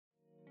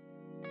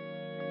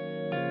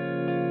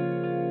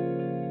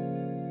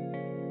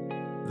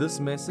This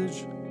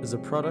message is a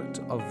product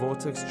of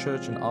Vortex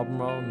Church in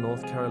Albemarle,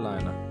 North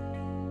Carolina.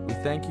 We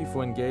thank you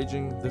for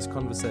engaging this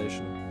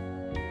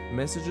conversation.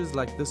 Messages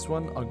like this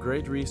one are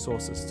great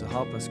resources to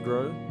help us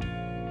grow,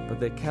 but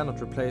they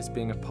cannot replace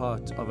being a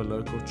part of a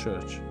local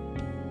church.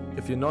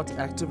 If you're not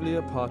actively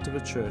a part of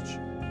a church,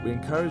 we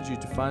encourage you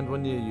to find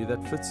one near you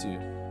that fits you,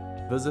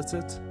 visit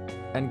it,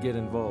 and get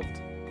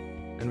involved.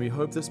 And we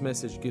hope this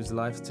message gives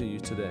life to you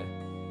today.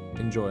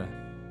 Enjoy.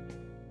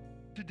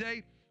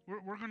 Today,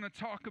 we're going to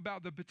talk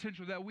about the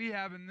potential that we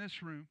have in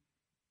this room,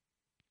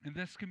 in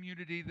this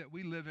community that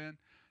we live in,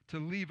 to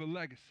leave a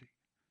legacy.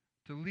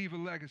 To leave a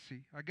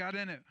legacy. I got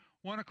in at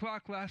 1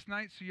 o'clock last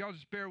night, so y'all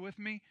just bear with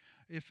me.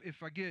 If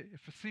I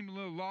seem a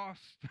little lost,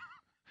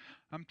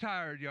 I'm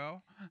tired,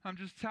 y'all. I'm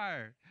just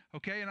tired,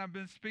 okay? And I've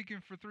been speaking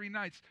for 3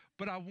 nights,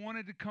 but I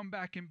wanted to come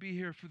back and be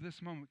here for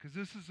this moment because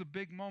this is a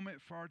big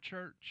moment for our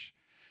church.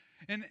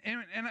 And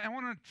I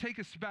want to take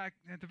us back.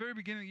 At the very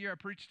beginning of the year, I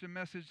preached a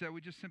message that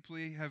we just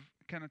simply have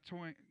kind of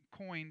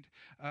coined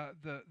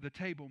the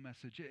table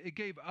message. It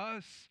gave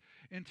us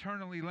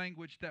internally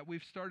language that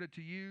we've started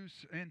to use.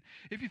 And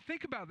if you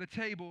think about the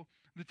table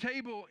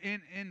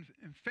in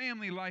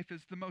family life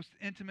is the most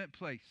intimate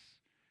place.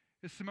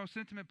 It's the most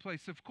intimate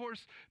place. Of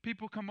course,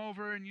 people come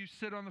over and you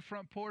sit on the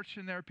front porch,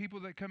 and there are people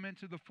that come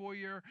into the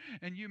foyer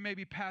and you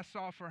maybe pass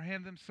off or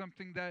hand them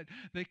something that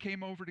they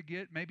came over to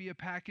get, maybe a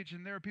package,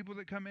 and there are people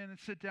that come in and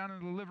sit down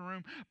in the living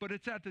room. But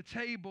it's at the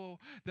table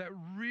that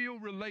real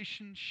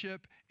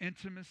relationship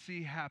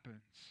intimacy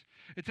happens.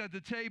 It's at the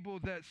table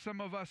that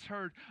some of us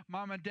heard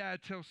mom and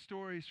dad tell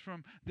stories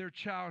from their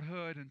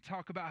childhood and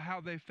talk about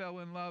how they fell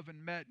in love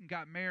and met and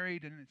got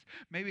married. And it's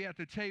maybe at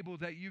the table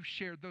that you've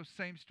shared those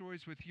same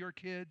stories with your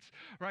kids,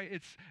 right?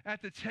 It's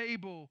at the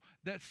table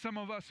that some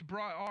of us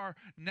brought our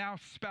now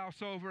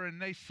spouse over and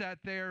they sat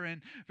there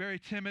and very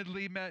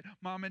timidly met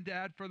mom and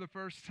dad for the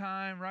first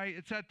time, right?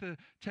 It's at the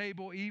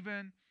table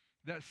even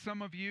that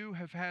some of you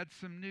have had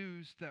some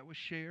news that was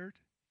shared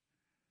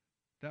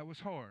that was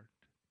hard.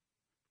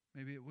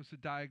 Maybe it was a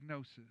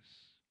diagnosis.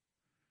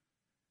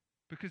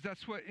 Because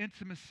that's what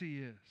intimacy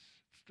is.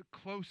 It's the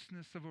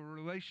closeness of a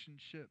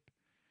relationship.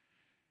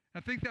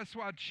 I think that's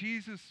why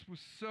Jesus was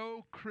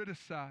so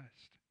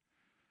criticized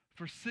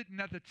for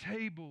sitting at the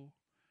table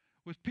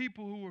with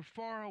people who were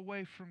far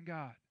away from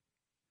God.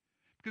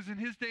 Because in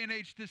his day and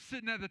age, this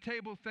sitting at the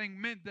table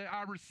thing meant that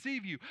I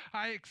receive you,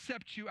 I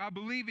accept you, I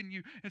believe in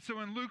you. And so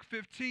in Luke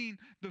 15,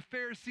 the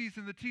Pharisees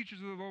and the teachers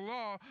of the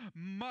law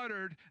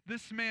muttered,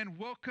 "This man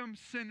welcomes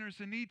sinners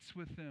and eats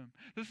with them."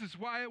 This is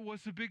why it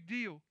was a big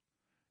deal.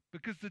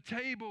 Because the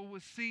table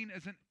was seen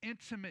as an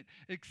intimate,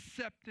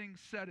 accepting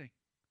setting.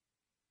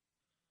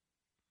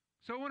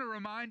 So I want to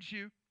remind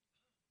you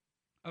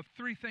of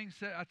 3 things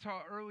that I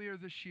taught earlier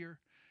this year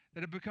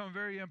that have become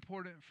very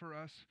important for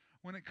us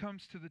when it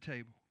comes to the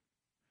table,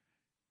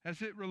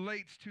 as it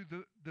relates to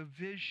the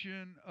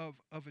vision of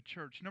a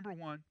church. Number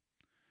 1,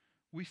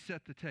 we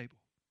set the table.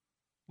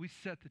 We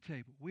set the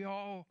table. We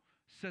all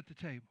set the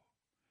table.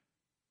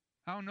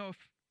 I don't know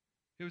if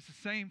it was the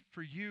same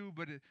for you,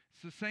 but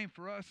it's the same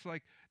for us.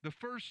 Like the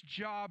first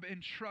job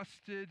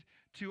entrusted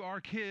to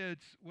our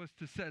kids was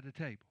to set the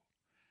table.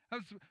 That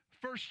was the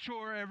first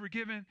chore ever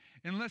given,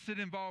 unless it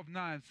involved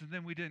knives, and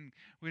then we didn't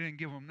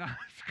give them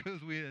knives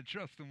because we didn't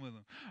trust them with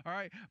them. All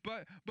right,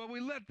 but we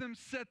let them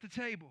set the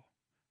table.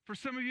 For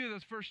some of you,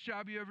 that's the first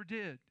job you ever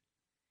did.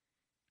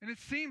 And it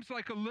seems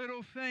like a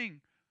little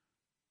thing,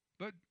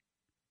 but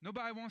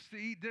nobody wants to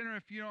eat dinner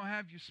if you don't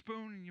have your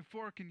spoon and your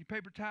fork and your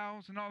paper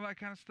towels and all that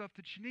kind of stuff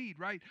that you need,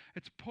 right?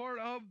 It's part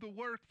of the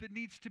work that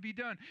needs to be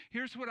done.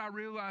 Here's what I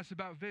realize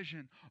about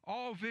vision.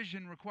 All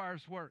vision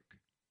requires work.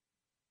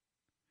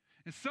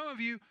 And some of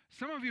you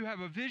have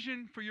a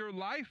vision for your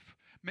life.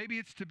 Maybe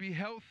it's to be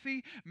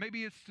healthy.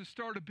 Maybe it's to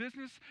start a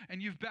business,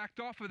 and you've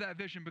backed off of that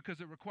vision because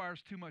it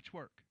requires too much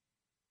work.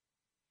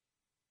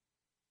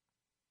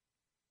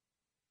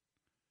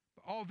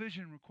 All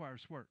vision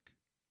requires work.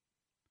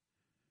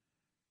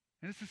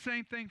 And it's the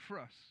same thing for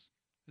us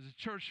as a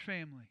church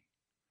family.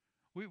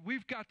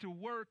 We've got to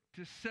work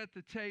to set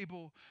the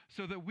table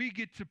so that we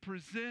get to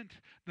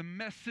present the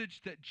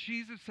message that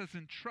Jesus has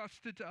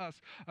entrusted to us,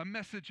 a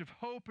message of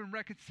hope and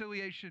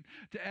reconciliation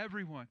to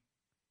everyone.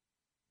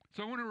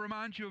 So I want to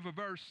remind you of a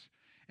verse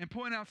and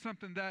point out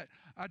something that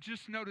I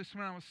just noticed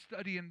when I was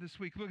studying this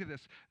week. Look at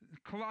this,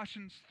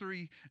 Colossians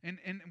 3, and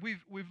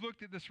we've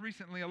looked at this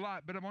recently a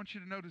lot, but I want you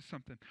to notice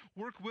something.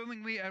 Work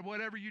willingly at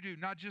whatever you do,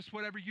 not just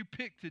whatever you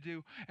pick to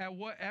do, at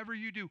whatever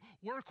you do.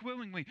 Work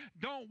willingly.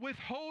 Don't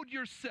withhold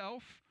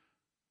yourself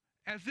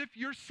as if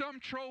you're some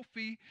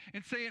trophy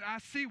and saying, "I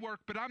see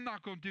work, but I'm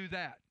not going to do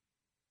that."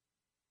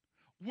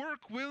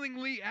 Work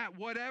willingly at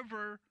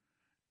whatever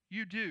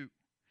you do,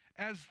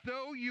 as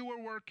though you were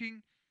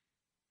working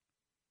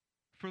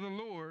for the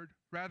Lord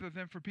rather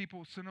than for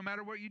people. So no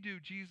matter what you do,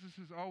 Jesus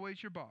is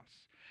always your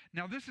boss.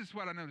 Now this is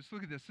what I noticed.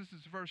 Look at this. This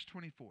is verse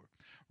 24.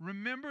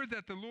 Remember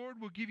that the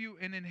Lord will give you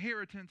an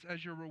inheritance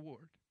as your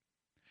reward,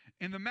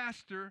 and the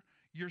master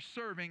you're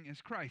serving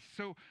is Christ.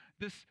 So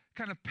this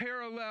kind of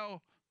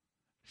parallel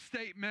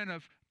statement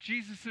of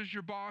Jesus is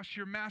your boss,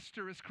 your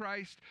master is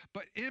Christ.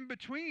 But in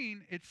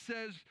between, it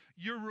says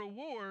your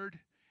reward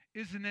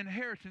is an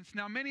inheritance.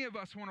 Now, many of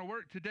us want to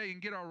work today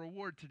and get our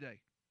reward today.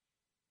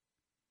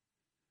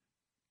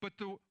 But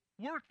the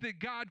work that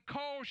God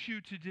calls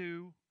you to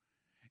do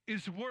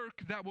is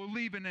work that will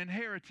leave an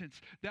inheritance,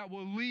 that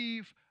will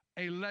leave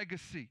a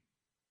legacy.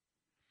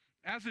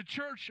 As a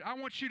church, I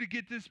want you to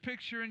get this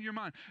picture in your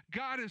mind.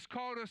 God has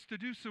called us to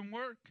do some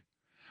work,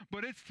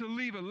 but it's to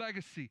leave a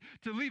legacy,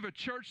 to leave a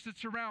church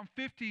that's around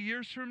 50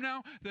 years from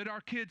now that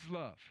our kids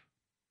love,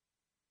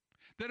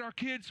 that our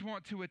kids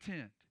want to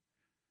attend,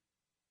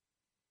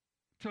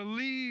 to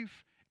leave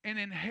an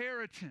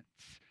inheritance.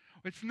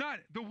 It's not,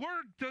 the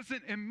work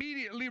doesn't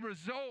immediately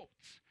result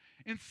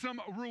in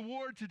some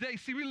reward today.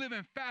 See, we live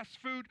in fast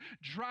food,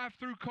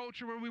 drive-through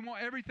culture where we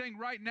want everything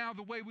right now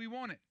the way we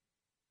want it.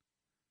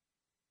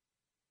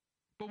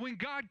 But when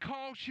God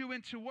calls you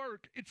into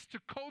work, it's to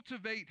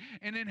cultivate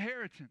an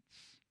inheritance.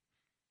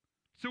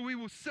 So we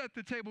will set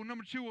the table.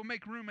 Number two, we'll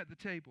make room at the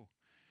table.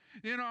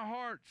 In our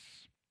hearts,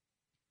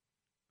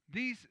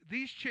 these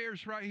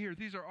chairs right here,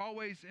 these are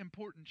always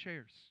important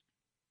chairs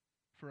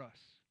for us.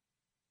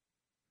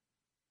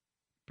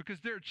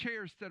 Because there are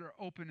chairs that are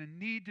open and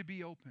need to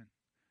be open.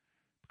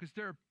 Because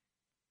there are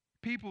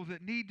people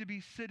that need to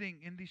be sitting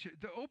in these chairs.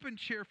 The open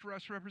chair for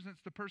us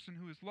represents the person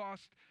who is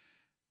lost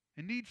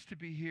and needs to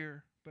be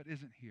here but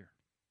isn't here.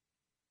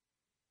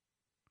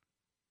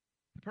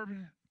 The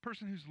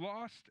person who's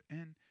lost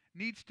and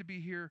needs to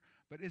be here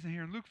but isn't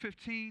here. In Luke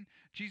 15,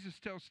 Jesus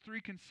tells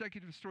 3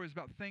 consecutive stories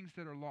about things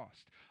that are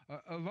lost.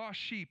 A lost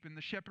sheep, and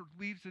the shepherd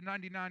leaves the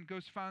 99,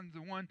 goes finds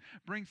the one,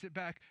 brings it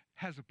back,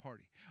 has a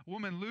party. A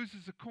woman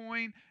loses a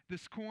coin.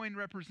 This coin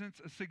represents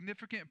a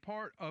significant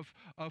part of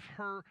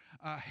her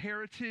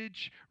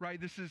heritage, right?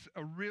 This is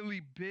a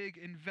really big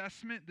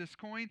investment, this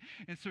coin.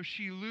 And so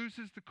she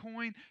loses the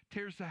coin,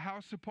 tears the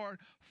house apart,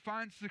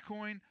 finds the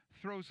coin,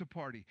 throws a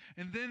party.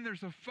 And then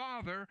there's a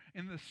father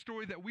in the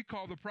story that we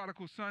call the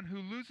prodigal son who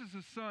loses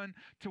his son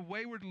to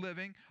wayward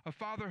living, a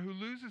father who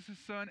loses his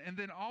son, and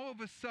then all of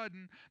a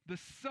sudden the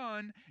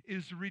son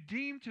is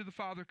redeemed to the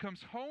father,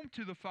 comes home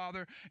to the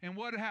father, and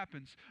what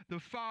happens? The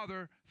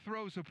father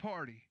throws a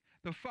party.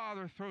 The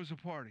father throws a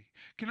party.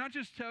 Can I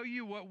just tell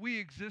you what we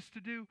exist to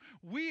do?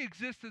 We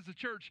exist as a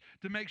church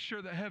to make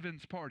sure that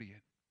heaven's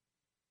partying.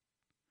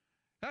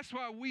 That's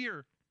why we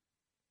are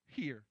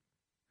here.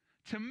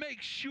 To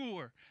make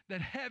sure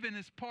that heaven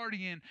is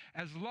partying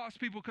as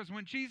lost people. Because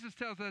when Jesus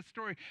tells that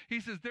story,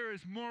 he says there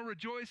is more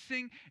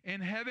rejoicing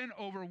in heaven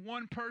over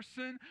one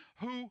person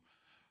who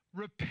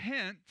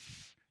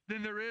repents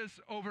than there is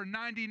over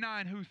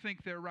 99 who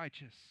think they're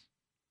righteous.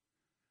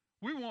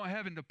 We want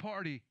heaven to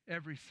party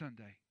every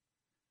Sunday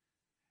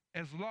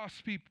as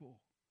lost people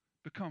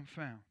become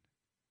found.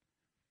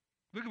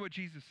 Look at what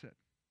Jesus said.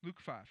 Luke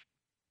 5.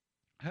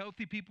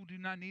 Healthy people do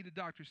not need a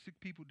doctor, sick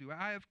people do.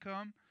 I have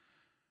come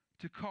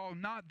to call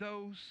not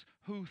those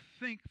who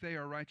think they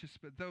are righteous,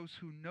 but those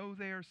who know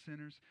they are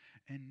sinners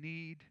and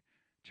need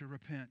to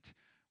repent.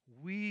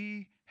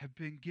 We have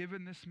been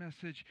given this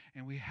message,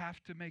 and we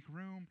have to make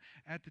room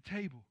at the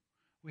table.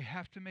 We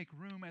have to make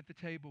room at the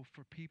table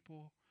for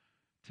people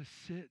to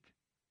sit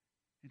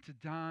and to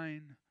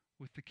dine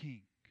with the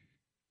King.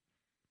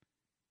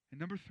 And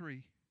number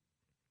 3,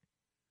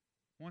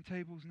 one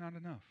table is not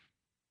enough.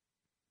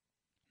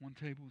 One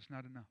table is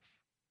not enough.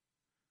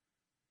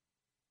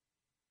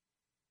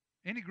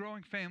 Any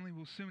growing family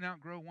will soon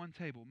outgrow one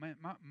table.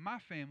 My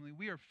family,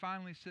 we are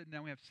finally sitting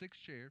down. We have 6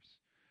 chairs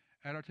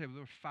at our table.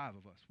 There were 5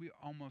 of us. We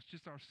almost,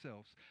 just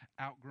ourselves,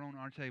 outgrown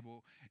our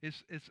table.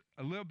 It's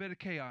a little bit of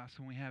chaos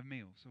when we have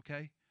meals,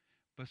 okay?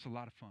 But it's a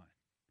lot of fun.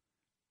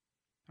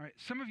 All right,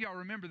 some of y'all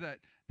remember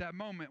that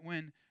moment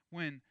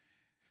when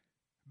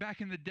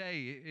back in the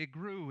day, it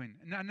grew, and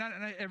not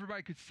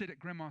everybody could sit at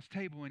grandma's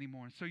table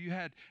anymore. And so you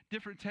had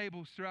different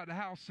tables throughout the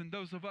house, and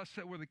those of us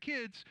that were the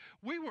kids,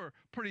 we were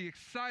pretty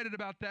excited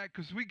about that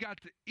because we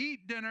got to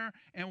eat dinner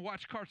and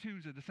watch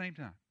cartoons at the same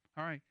time,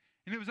 all right?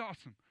 And it was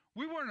awesome.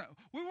 We weren't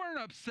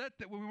upset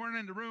that we weren't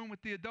in the room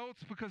with the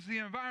adults because the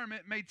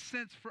environment made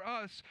sense for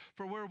us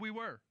for where we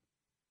were.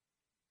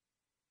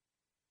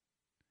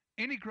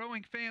 Any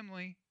growing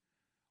family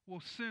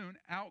will soon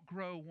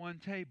outgrow one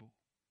table.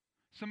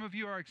 Some of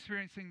you are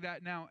experiencing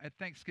that now at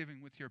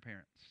Thanksgiving with your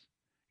parents.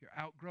 You're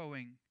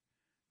outgrowing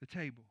the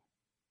table.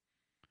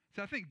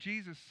 So I think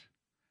Jesus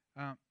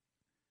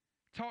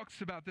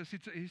talks about this.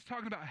 He's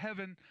talking about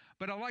heaven,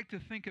 but I like to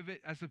think of it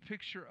as a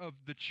picture of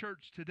the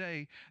church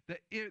today,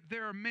 that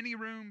there are many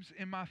rooms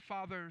in my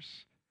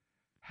Father's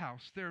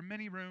house. There are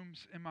many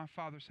rooms in my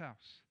Father's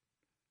house.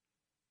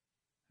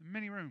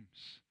 Many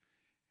rooms.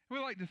 We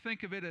like to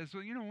think of it as,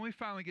 well, when we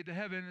finally get to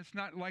heaven, it's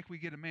not like we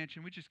get a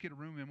mansion. We just get a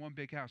room in one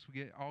big house.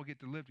 We all get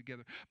to live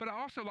together. But I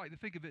also like to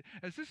think of it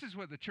as this is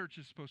what the church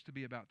is supposed to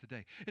be about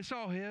today. It's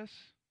all His.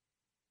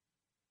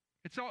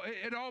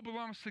 It all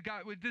belongs to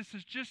God. This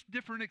is just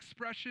different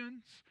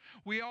expressions.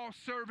 We all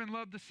serve and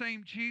love the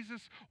same Jesus.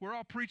 We're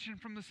all preaching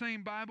from the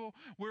same Bible.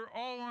 We're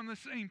all on the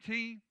same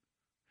team.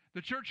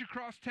 The church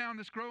across town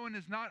that's growing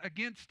is not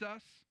against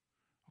us.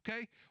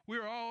 Okay?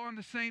 We're all on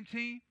the same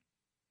team.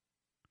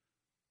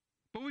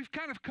 But we've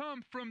kind of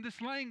come from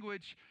this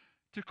language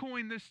to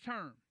coin this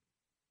term.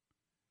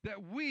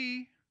 That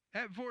we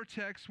at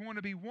Vortex want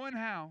to be one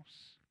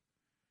house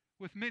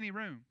with many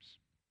rooms.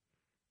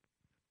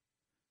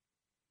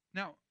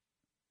 Now,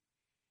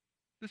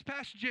 this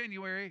past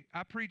January,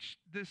 I preached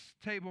this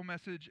table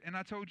message, and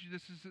I told you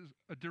this is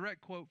a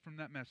direct quote from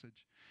that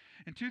message.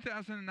 In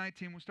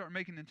 2019, we'll start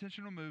making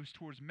intentional moves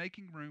towards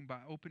making room by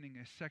opening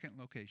a second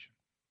location.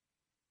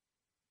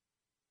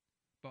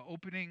 By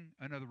opening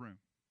another room.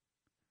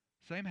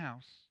 Same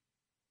house,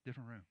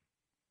 different room.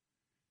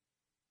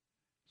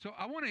 So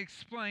I want to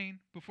explain,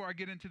 before I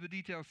get into the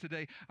details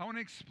today, I want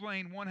to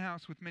explain one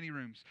house with many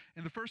rooms.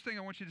 And the first thing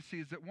I want you to see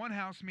is that one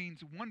house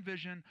means one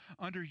vision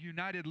under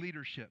united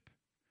leadership.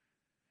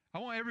 I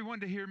want everyone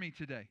to hear me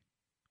today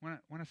when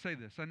I say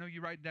this. I know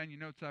you write down your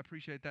notes. I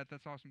appreciate that.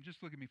 That's awesome.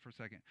 Just look at me for a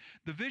second.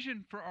 The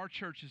vision for our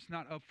church is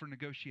not up for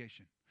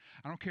negotiation.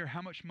 I don't care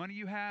how much money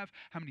you have,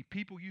 how many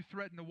people you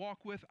threaten to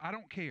walk with. I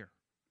don't care.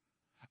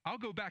 I'll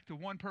go back to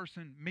one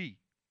person, me,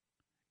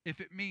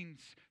 if it means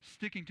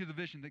sticking to the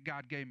vision that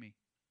God gave me.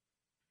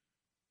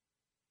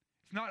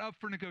 It's not up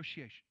for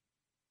negotiation.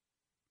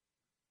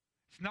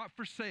 It's not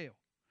for sale.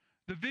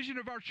 The vision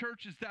of our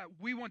church is that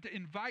we want to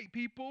invite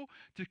people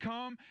to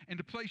come and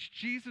to place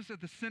Jesus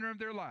at the center of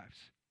their lives.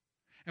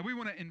 And we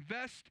want to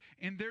invest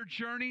in their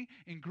journey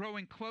in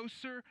growing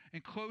closer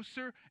and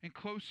closer and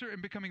closer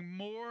and becoming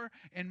more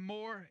and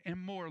more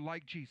and more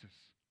like Jesus.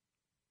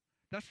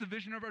 That's the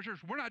vision of our church.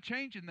 We're not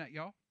changing that,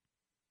 y'all.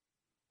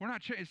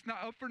 It's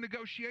not up for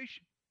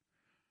negotiation.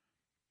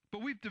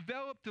 But we've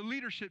developed a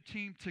leadership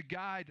team to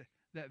guide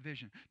that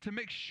vision, to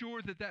make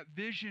sure that that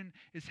vision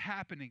is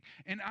happening.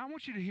 And I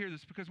want you to hear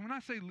this, because when I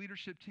say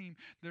leadership team,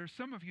 there are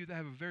some of you that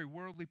have a very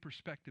worldly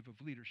perspective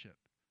of leadership.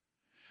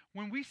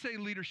 When we say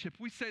leadership,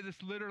 we say this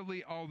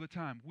literally all the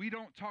time. We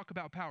don't talk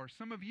about power.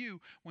 Some of you,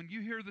 when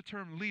you hear the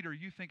term leader,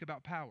 you think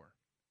about power.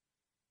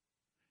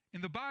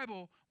 In the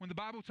Bible, when the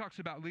Bible talks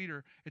about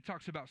leader, it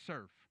talks about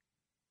serve.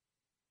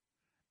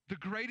 The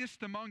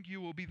greatest among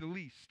you will be the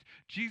least.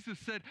 Jesus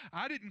said,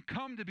 I didn't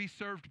come to be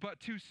served,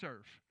 but to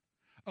serve.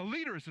 A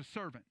leader is a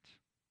servant.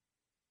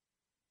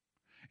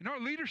 And our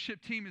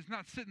leadership team is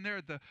not sitting there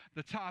at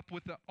the top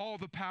with all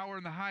the power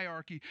and the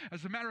hierarchy.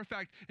 As a matter of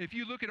fact, if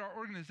you look at our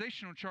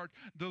organizational chart,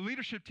 the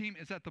leadership team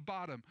is at the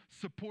bottom,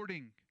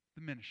 supporting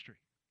the ministry.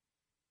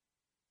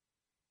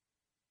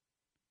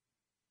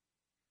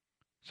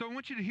 So I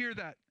want you to hear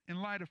that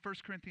in light of 1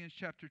 Corinthians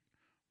chapter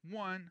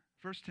 1,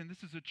 verse 10.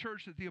 This is a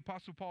church that the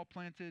Apostle Paul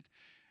planted.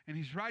 And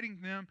he's writing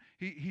them.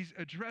 He's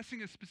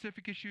addressing a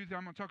specific issue that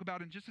I'm going to talk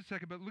about in just a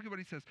second. But look at what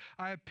he says.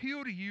 I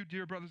appeal to you,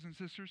 dear brothers and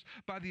sisters,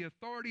 by the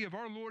authority of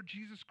our Lord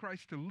Jesus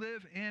Christ, to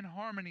live in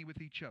harmony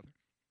with each other.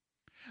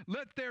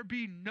 Let there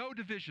be no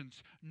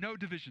divisions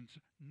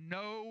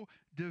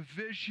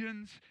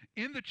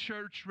in the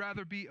church.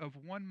 Rather be of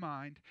one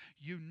mind,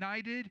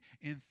 united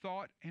in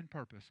thought and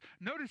purpose.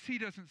 Notice he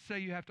doesn't say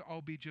you have to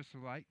all be just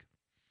alike.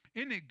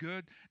 Isn't it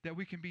good that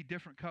we can be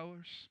different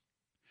colors?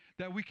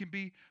 That we can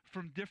be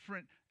from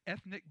different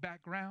ethnic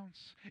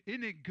backgrounds?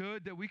 Isn't it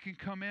good that we can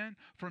come in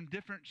from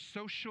different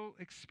social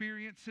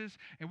experiences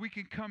and we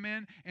can come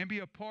in and be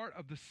a part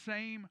of the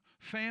same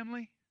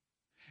family?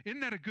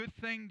 Isn't that a good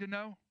thing to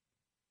know?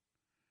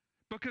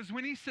 Because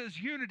when he says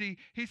unity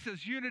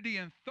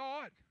in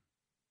thought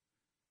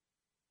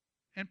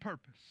and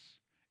purpose,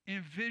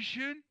 in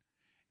vision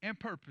and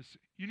purpose.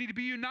 You need to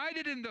be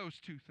united in those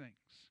two things.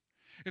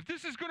 If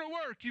this is going to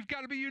work, you've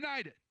got to be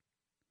united.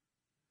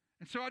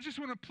 And so I just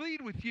want to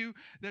plead with you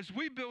that as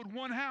we build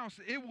one house,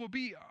 it will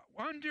be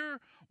under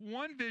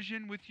one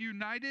vision with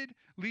united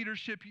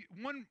leadership.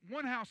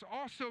 One house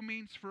also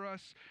means for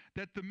us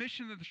that the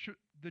mission of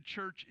the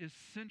church is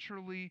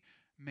centrally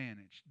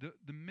managed.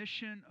 The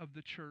mission of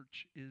the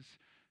church is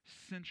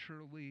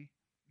centrally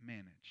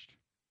managed.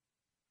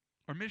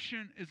 Our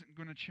mission isn't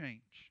going to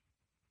change.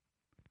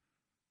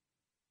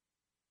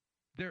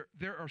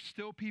 There are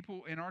still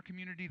people in our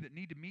community that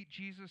need to meet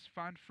Jesus,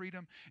 find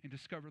freedom, and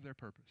discover their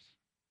purpose.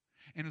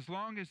 And as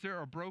long as there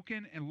are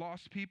broken and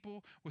lost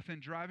people within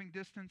driving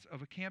distance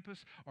of a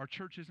campus, our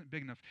church isn't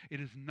big enough.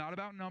 It is not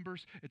about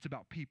numbers. It's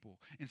about people.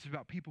 And it's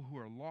about people who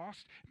are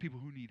lost, people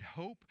who need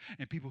hope,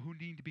 and people who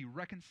need to be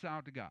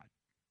reconciled to God.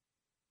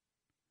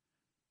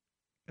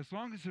 As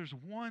long as there's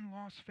one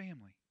lost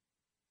family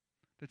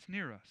that's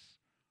near us,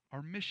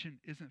 our mission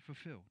isn't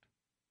fulfilled.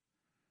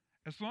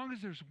 As long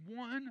as there's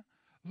one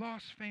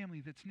lost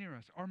family that's near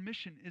us, our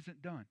mission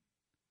isn't done.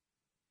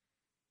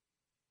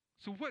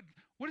 So what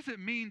does it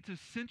mean to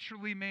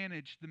centrally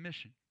manage the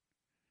mission?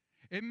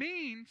 It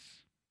means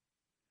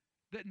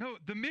that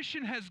the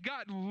mission has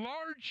gotten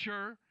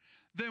larger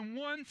than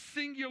one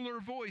singular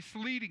voice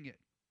leading it.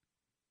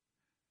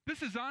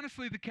 This is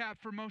honestly the cap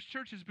for most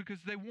churches because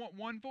they want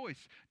one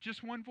voice,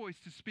 just one voice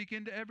to speak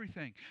into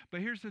everything. But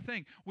here's the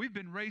thing. We've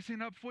been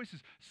raising up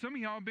voices. Some of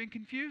y'all have been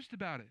confused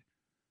about it.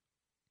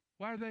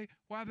 Why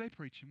are they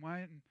preaching?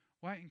 Why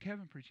isn't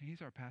Kevin preaching?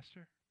 He's our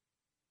pastor.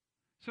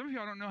 Some of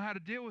y'all don't know how to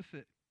deal with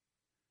it.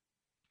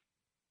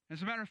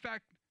 As a matter of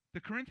fact,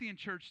 the Corinthian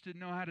church didn't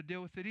know how to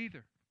deal with it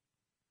either.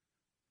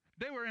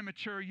 They were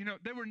immature,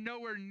 they were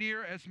nowhere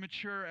near as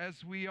mature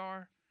as we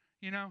are,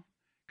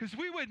 Because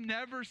we would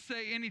never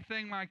say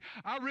anything like,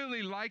 I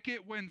really like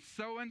it when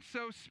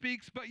so-and-so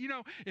speaks, but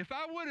if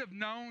I would have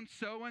known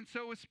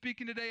so-and-so was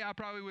speaking today, I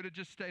probably would have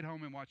just stayed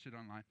home and watched it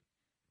online.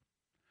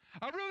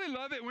 I really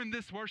love it when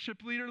this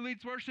worship leader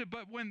leads worship,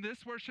 but when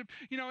this worship,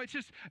 it's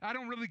just, I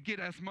don't really get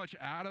as much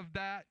out of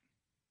that.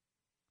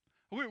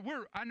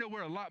 I know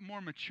we're a lot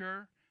more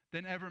mature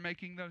than ever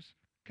making those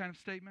kind of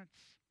statements.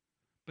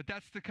 But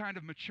that's the kind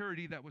of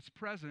maturity that was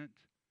present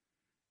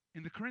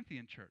in the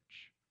Corinthian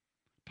church.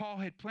 Paul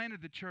had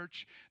planted the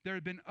church. There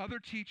had been other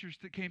teachers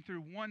that came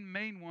through. One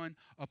main one,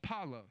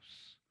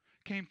 Apollos,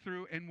 came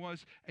through and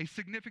was a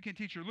significant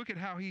teacher. Look at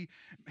how he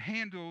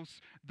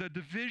handles the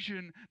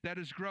division that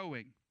is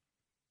growing.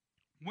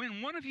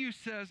 When one of you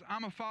says,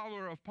 I'm a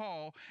follower of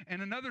Paul,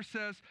 and another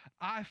says,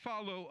 I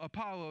follow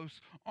Apollos,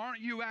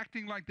 aren't you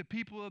acting like the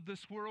people of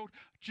this world?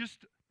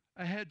 Just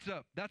a heads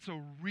up, that's a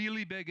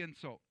really big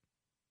insult.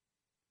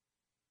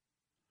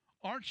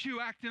 Aren't you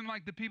acting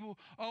like the people,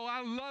 oh,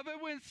 I love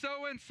it when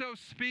so-and-so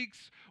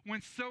speaks,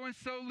 when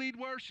so-and-so lead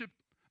worship.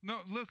 No,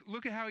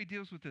 look at how he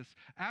deals with this.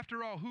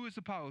 After all, who is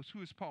Apollos?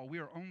 Who is Paul? We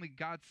are only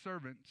God's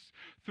servants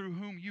through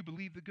whom you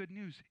believe the good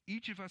news.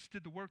 Each of us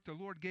did the work the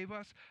Lord gave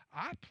us.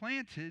 I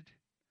planted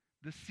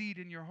the seed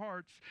in your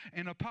hearts,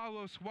 and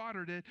Apollos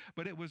watered it,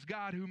 but it was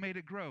God who made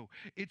it grow.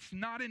 It's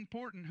not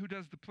important who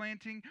does the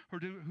planting or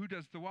who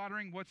does the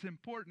watering. What's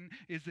important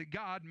is that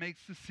God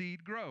makes the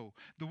seed grow.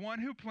 The one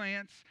who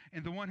plants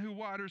and the one who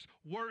waters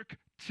work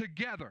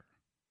together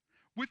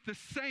with the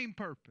same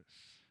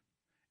purpose,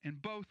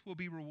 and both will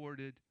be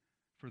rewarded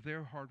for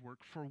their hard work.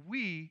 For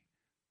we,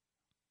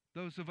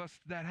 those of us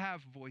that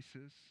have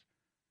voices,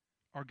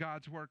 are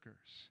God's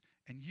workers,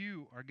 and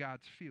you are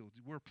God's field.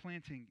 We're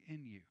planting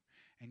in you.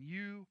 And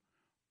you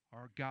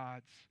are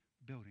God's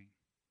building.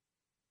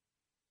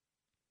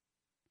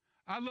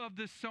 I love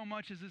this so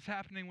much as it's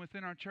happening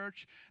within our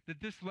church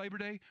that this Labor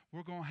Day,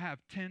 we're going to have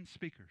 10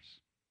 speakers.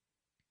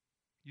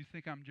 You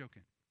think I'm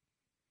joking?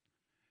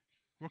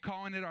 We're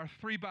calling it our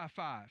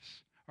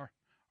 3x5s,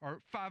 or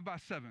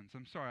 5x7s.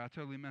 I'm sorry, I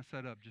totally messed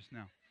that up just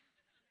now.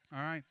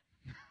 All right?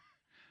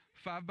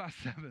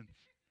 5x7s.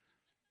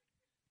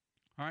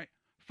 All right?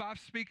 5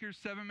 speakers,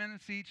 7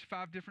 minutes each,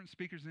 5 different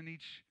speakers in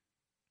each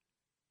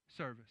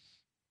service.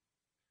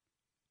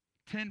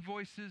 10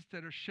 voices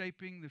that are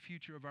shaping the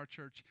future of our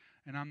church,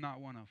 and I'm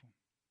not one of them.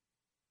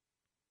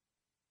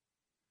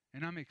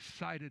 And I'm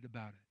excited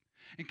about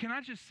it. And can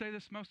I just say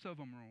this? Most of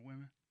them are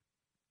women.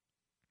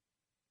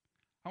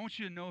 I want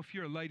you to know, if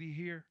you're a lady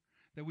here,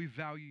 that we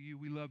value you,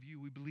 we love you,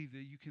 we believe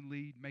that you can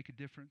lead, make a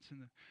difference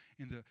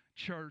in the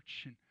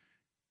church, and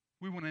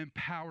we want to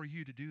empower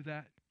you to do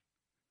that.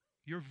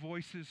 Your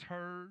voice is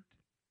heard,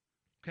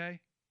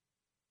 okay?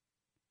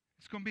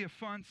 It's going to be a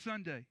fun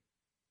Sunday.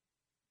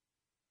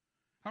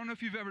 I don't know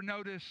if you've ever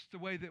noticed the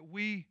way that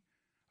we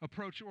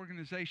approach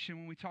organization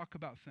when we talk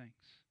about things.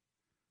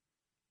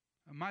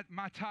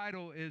 My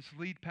title is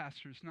lead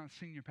pastor. It's not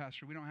senior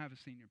pastor. We don't have a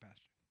senior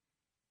pastor.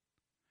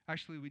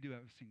 Actually, we do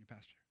have a senior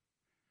pastor.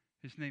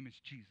 His name is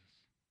Jesus.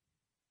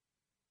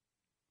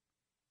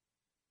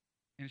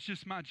 And it's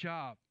just my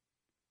job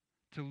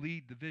to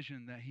lead the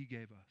vision that he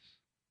gave us.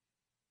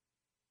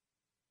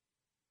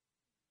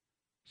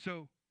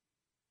 So,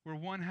 we're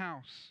one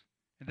house,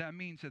 and that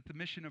means that the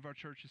mission of our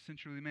church is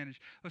centrally managed.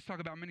 Let's talk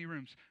about many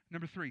rooms.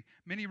 Number 3,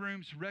 many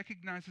rooms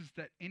recognizes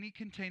that any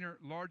container,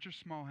 large or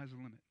small, has a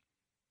limit.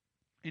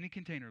 Any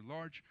container,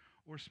 large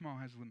or small,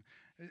 has a limit.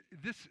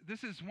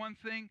 This is one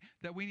thing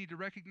that we need to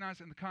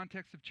recognize in the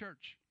context of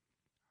church.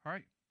 All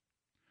right?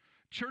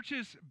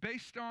 Churches,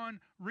 based on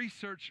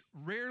research,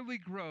 rarely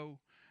grow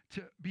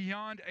to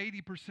beyond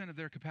 80% of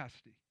their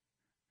capacity.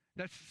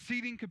 That's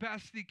seating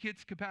capacity,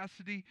 kids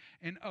capacity,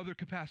 and other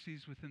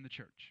capacities within the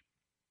church.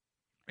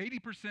 80%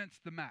 is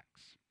the max.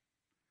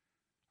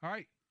 All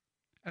right?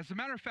 As a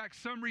matter of fact,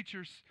 some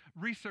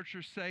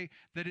researchers say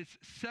that it's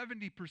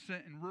 70%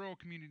 in rural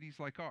communities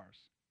like ours.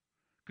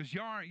 Because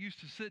y'all aren't used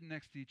to sitting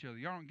next to each other.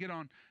 Y'all don't get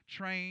on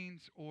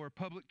trains or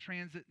public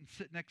transit and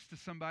sit next to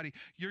somebody.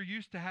 You're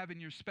used to having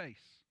your space.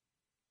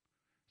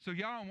 So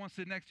y'all don't want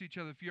to sit next to each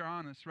other, if you're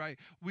honest, right?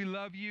 We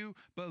love you,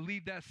 but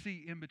leave that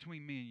seat in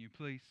between me and you,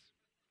 please.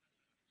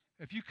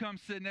 If you come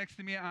sit next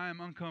to me, I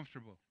am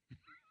uncomfortable.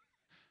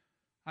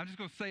 I'm just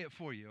going to say it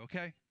for you,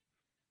 okay?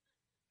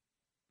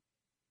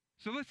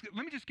 So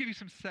let me just give you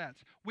some stats.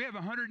 We have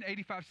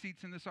 185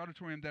 seats in this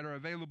auditorium that are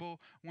available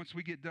once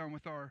we get done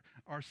with our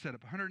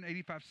setup.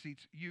 185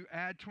 seats. You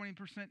add 20%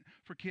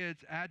 for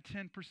kids, add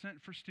 10%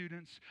 for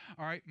students.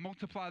 All right,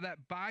 multiply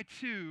that by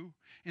 2,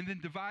 and then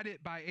divide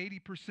it by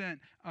 80%.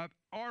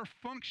 Our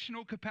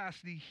functional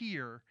capacity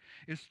here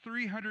is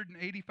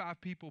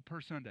 385 people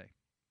per Sunday.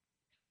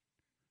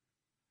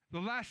 The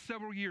last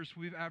several years,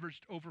 we've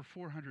averaged over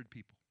 400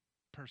 people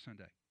per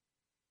Sunday.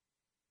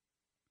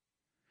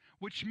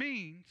 Which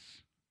means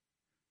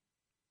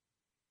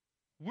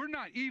we're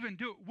not even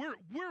doing,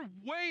 we're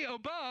way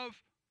above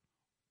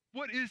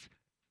what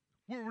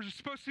we're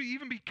supposed to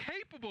even be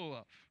capable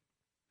of.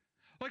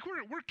 Like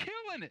we're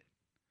killing it,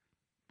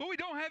 but we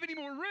don't have any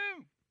more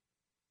room.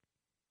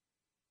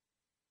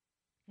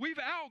 We've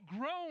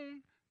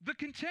outgrown the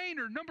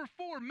container. Number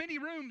 4, many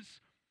rooms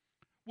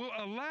will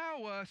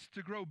allow us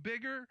to grow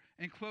bigger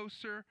and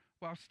closer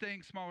while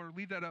staying smaller.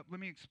 Leave that up. Let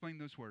me explain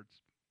those words.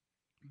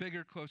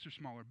 Bigger, closer,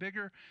 smaller.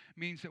 Bigger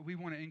means that we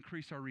want to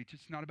increase our reach.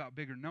 It's not about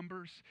bigger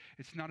numbers.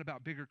 It's not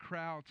about bigger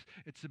crowds.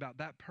 It's about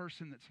that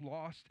person that's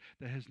lost,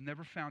 that has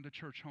never found a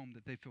church home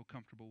that they feel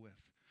comfortable with,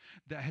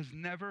 that has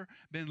never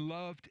been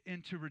loved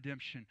into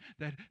redemption,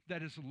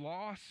 that is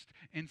lost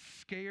and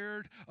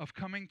scared of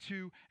coming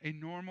to a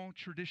normal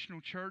traditional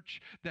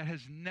church, that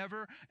has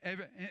never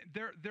ever.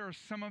 There are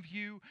some of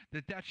you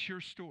that's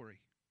your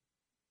story.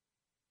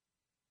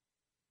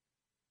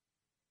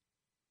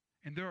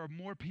 And there are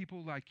more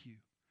people like you.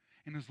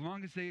 And as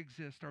long as they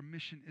exist, our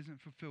mission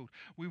isn't fulfilled.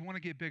 We want to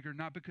get bigger,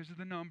 not because of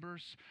the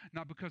numbers,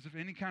 not because of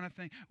any kind of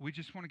thing. We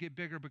just want to get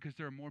bigger because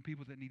there are more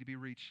people that need to be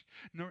reached.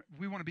 No,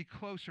 we want to be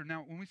closer.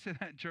 Now, when we say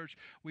that in church,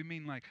 we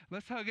mean like,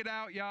 let's hug it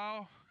out,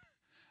 y'all.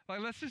 Like,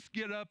 let's just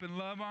get up and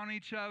love on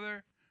each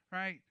other,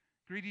 right?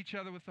 Greet each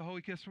other with the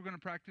holy kiss. We're going to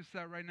practice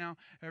that right now.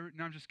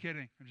 No, I'm just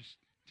kidding. I'm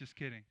just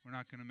kidding. We're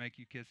not going to make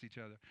you kiss each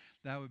other.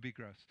 That would be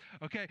gross.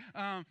 Okay,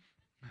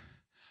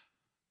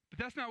 but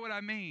that's not what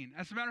I mean.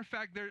 As a matter of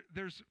fact,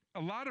 there's a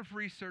lot of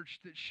research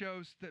that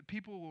shows that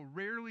people will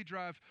rarely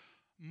drive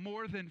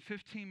more than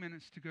 15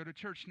 minutes to go to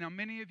church. Now,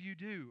 many of you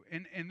do,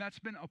 and that's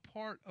been a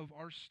part of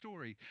our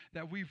story,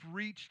 that we've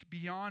reached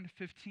beyond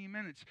 15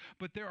 minutes.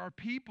 But there are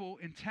people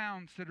in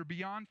towns that are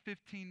beyond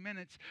 15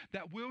 minutes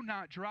that will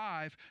not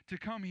drive to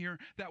come here,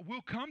 that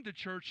will come to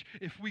church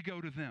if we go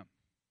to them.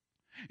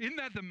 Isn't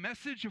that the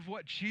message of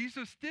what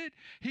Jesus did?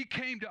 He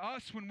came to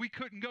us when we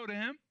couldn't go to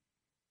him.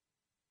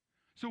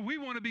 So we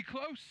want to be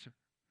closer.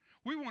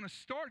 We want to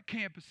start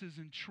campuses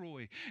in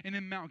Troy and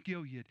in Mount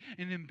Gilead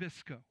and in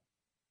Bisco.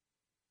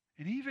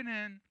 And even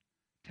in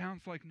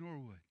towns like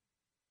Norwood.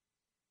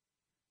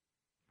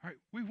 All right,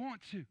 we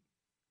want to.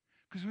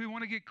 Because we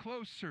want to get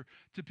closer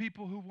to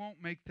people who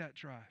won't make that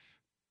drive.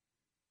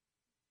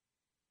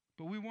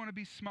 But we want to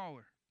be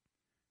smaller.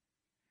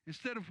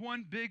 Instead of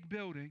one big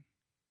building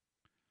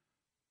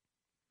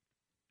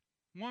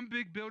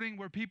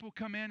where people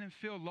come in and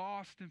feel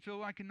lost and feel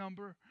like a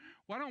number,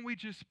 why don't we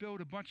just build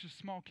a bunch of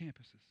small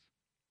campuses?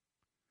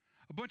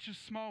 A bunch of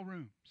small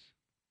rooms.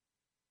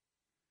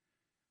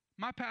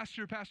 My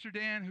pastor, Pastor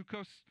Dan,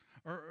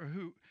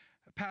 who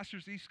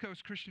pastors East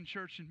Coast Christian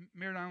Church in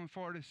Merritt Island,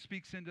 Florida,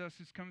 speaks into us.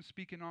 He's come to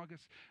speak in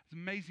August. He's an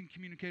amazing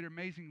communicator,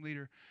 amazing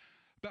leader.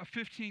 About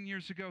 15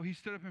 years ago, he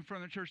stood up in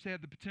front of the church. They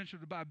had the potential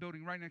to buy a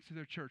building right next to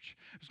their church.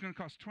 It was going to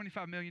cost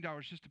 $25 million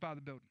just to buy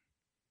the building.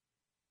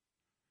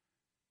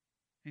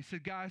 He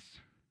said, guys,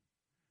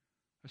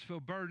 I just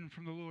feel burdened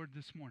from the Lord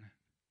this morning.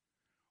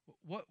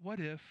 What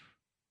if,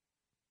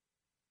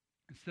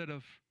 instead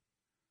of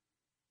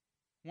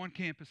one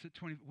campus at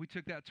 20, we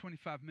took that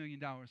 $25 million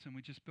and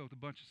we just built a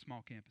bunch of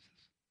small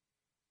campuses?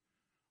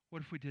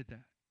 What if we did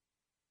that?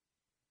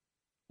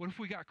 What if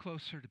we got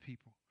closer to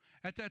people?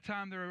 At that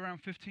time, there were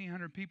around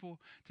 1,500 people.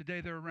 Today,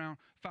 there are around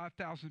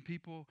 5,000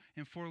 people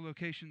in 4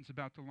 locations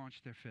about to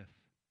launch their 5th.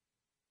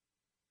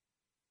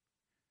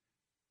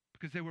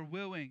 Because they were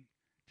willing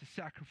to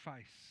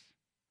sacrifice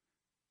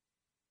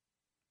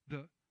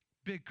the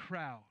big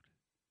crowd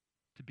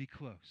to be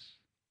close.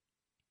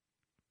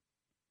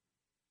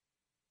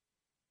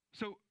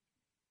 So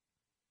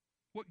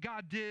what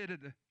God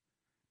did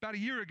about a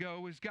year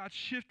ago is God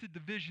shifted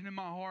the vision in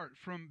my heart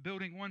from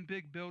building one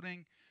big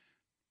building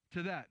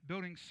to that,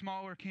 building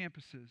smaller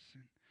campuses.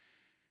 And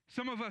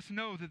some of us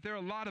know that there are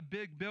a lot of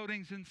big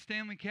buildings in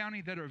Stanley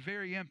County that are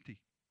very empty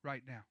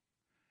right now.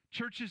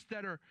 Churches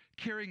that are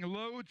carrying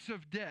loads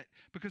of debt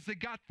because they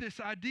got this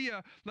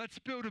idea, let's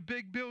build a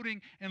big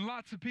building and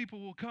lots of people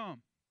will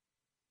come.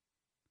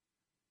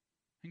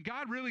 And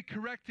God really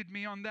corrected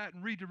me on that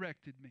and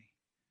redirected me.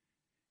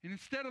 And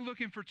instead of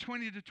looking for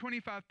 20 to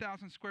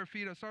 25,000 square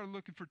feet, I started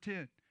looking for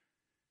 10.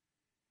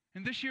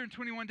 And this year in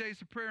 21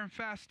 days of prayer and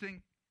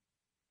fasting,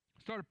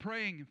 I started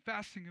praying and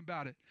fasting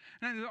about it.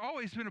 And it's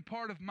always been a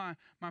part of my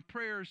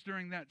prayers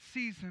during that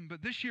season,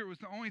 but this year was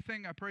the only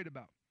thing I prayed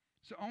about.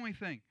 It's the only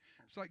thing.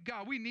 It's like,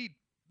 God,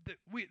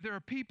 there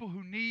are people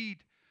who need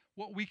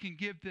what we can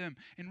give them.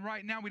 And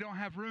right now we don't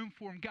have room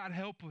for them. God,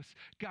 help us.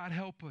 God,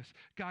 help us.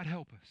 God,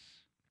 help us.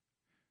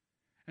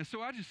 And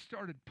so I just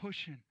started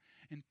pushing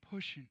and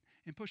pushing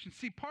and pushing.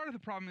 See, part of the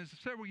problem is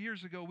several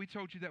years ago, we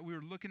told you that we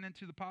were looking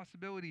into the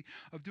possibility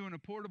of doing a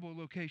portable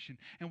location.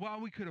 And while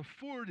we could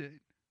afford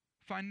it,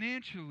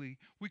 financially,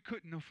 we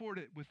couldn't afford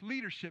it with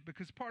leadership,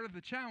 because part of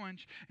the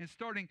challenge in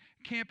starting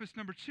campus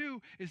number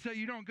 2 is that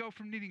you don't go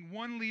from needing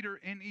 1 leader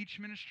in each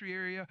ministry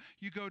area,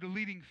 you go to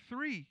leading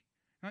 3.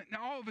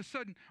 Now, all of a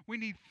sudden, we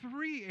need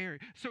 3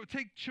 areas. So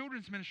take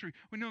children's ministry.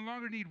 We no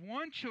longer need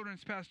 1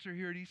 children's pastor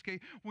here at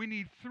Eastgate. We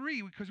need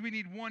 3, because we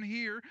need 1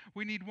 here,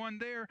 we need 1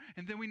 there,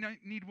 and then we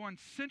need 1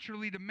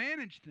 centrally to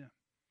manage them.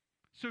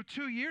 So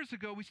 2 years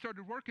ago, we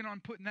started working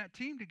on putting that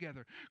team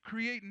together,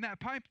 creating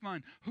that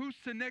pipeline. Who's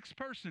the next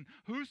person?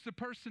 Who's the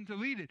person to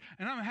lead it?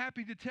 And I'm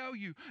happy to tell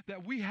you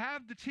that we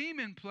have the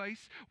team in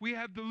place. We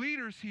have the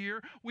leaders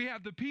here. We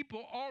have the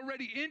people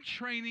already in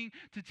training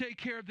to take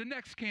care of the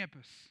next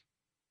campus.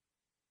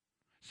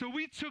 So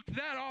we took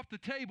that off the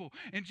table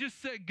and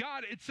just said,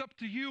 God, it's up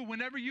to you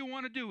whenever you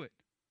want to do it.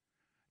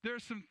 There are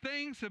some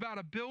things about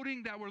a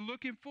building that we're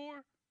looking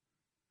for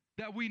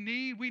that we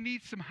need. We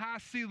need some high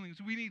ceilings.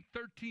 We need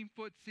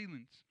 13-foot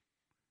ceilings.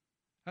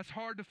 That's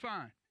hard to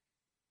find.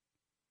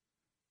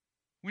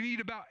 We need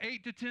about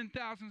 8,000 to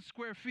 10,000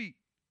 square feet.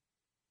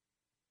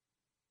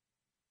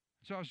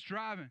 So I was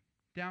driving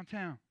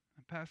downtown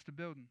and past the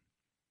building.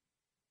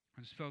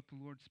 I just felt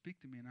the Lord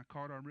speak to me, and I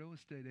called our real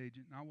estate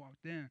agent, and I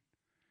walked in.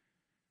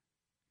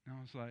 And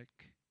I was like,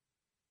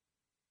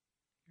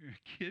 you're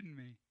kidding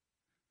me.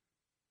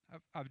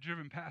 I've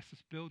driven past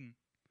this building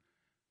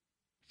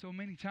so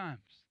many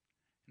times.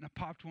 And I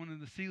popped one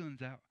of the ceiling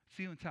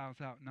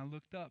tiles out, and I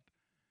looked up,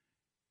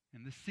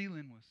 and the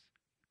ceiling was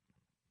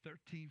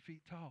 13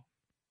 feet tall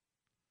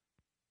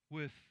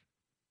with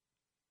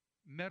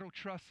metal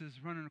trusses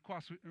running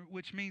across,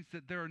 which means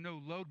that there are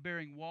no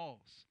load-bearing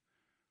walls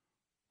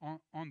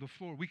on the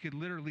floor. We could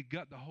literally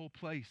gut the whole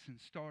place and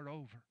start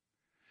over.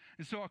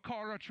 And so I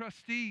called our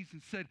trustees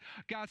and said,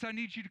 guys, I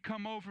need you to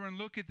come over and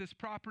look at this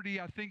property.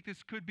 I think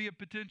this could be a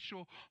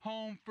potential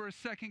home for a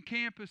second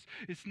campus.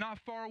 It's not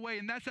far away.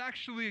 And that's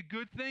actually a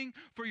good thing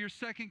for your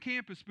second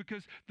campus,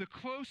 because the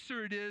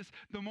closer it is,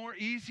 the more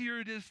easier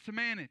it is to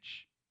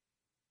manage.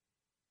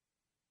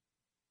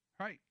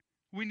 Right?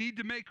 We need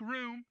to make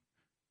room.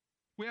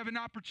 We have an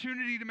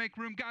opportunity to make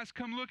room. Guys,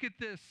 come look at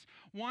this.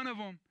 One of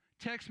them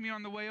texted me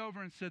on the way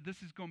over and said,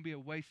 this is going to be a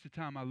waste of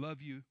time. I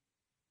love you,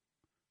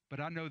 but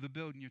I know the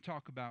building you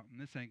talk about,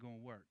 and this ain't going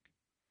to work.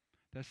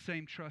 That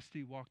same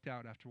trustee walked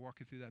out after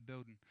walking through that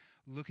building,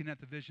 looking at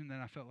the vision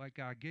that I felt like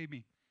God gave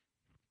me.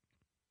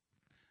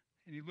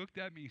 And he looked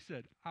at me and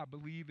said, I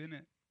believe in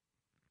it.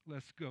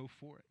 Let's go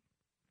for it.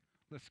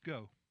 Let's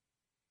go.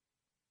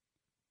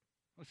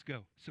 Let's go.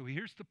 So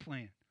here's the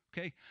plan.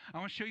 Okay, I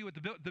want to show you what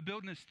the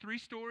building is. 3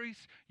 stories.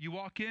 You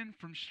walk in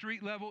from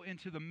street level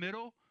into the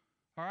middle.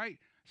 All right,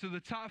 so the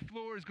top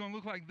floor is going to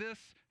look like this.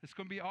 It's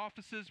going to be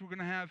offices. We're going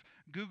to have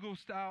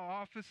Google-style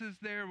offices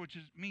there, which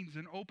means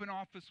an open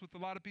office with a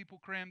lot of people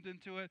crammed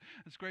into it.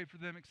 It's great for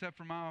them, except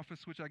for my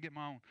office, which I get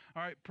my own.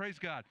 All right, praise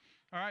God.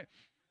 All right.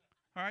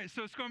 All right,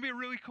 so it's going to be a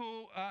really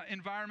cool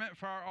environment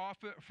for our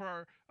office,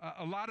 for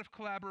a lot of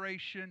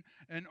collaboration,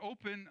 an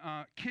open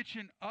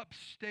kitchen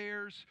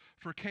upstairs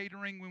for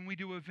catering when we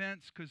do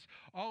events, because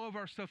all of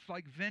our stuff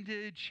like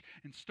Vintage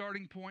and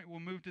Starting Point will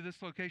move to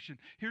this location.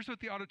 Here's what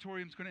the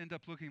auditorium is going to end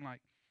up looking like.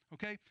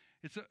 Okay,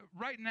 it's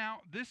right now.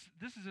 This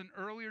is an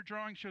earlier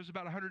drawing, shows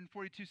about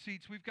 142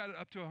 seats. We've got it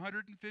up to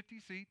 150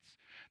 seats.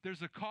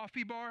 There's a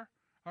coffee bar.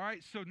 All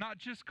right, so not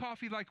just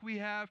coffee like we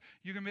have.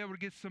 You're going to be able to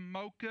get some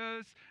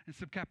mochas and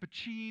some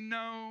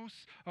cappuccinos,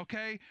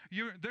 okay?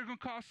 They're going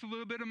to cost a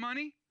little bit of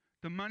money.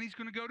 The money's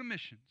going to go to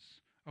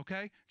missions,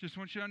 okay? Just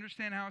want you to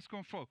understand how it's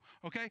going to flow,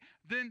 okay?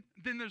 Then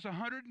there's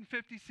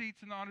 150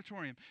 seats in the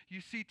auditorium.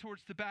 You see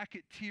towards the back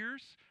it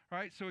tiers,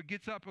 right? So it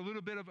gets up a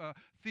little bit of a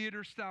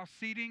theater-style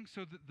seating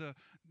so that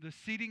the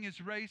seating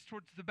is raised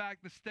towards the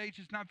back. The stage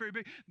is not very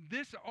big.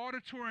 This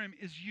auditorium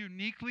is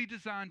uniquely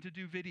designed to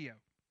do video.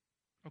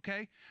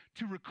 Okay,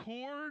 to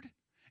record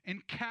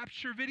and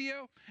capture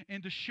video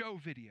and to show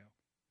video.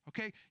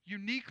 Okay,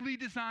 uniquely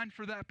designed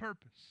for that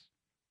purpose.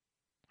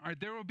 All right,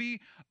 there will be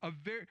a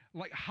very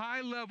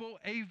high-level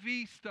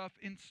AV stuff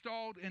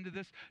installed into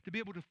this to be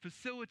able to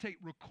facilitate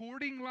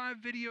recording live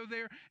video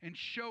there and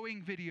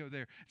showing video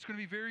there. It's going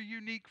to be very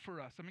unique for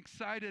us. I'm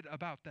excited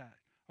about that.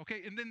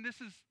 Okay, and then this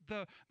is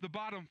the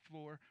bottom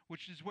floor,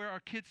 which is where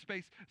our kids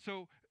space.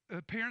 So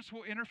parents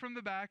will enter from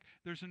the back.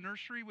 There's a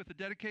nursery with a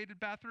dedicated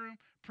bathroom,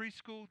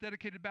 preschool,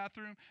 dedicated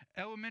bathroom,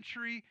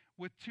 elementary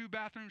with 2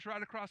 bathrooms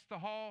right across the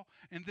hall,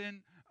 and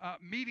then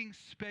meeting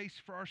space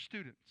for our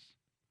students.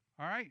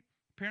 All right?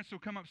 Parents will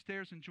come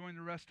upstairs and join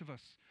the rest of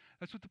us.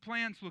 That's what the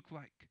plans look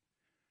like.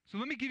 So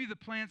let me give you the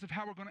plans of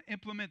how we're going to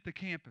implement the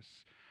campus.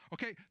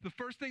 Okay, the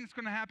first thing that's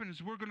going to happen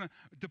is we're going to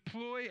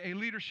deploy a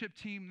leadership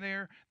team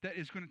there that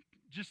is going to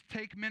just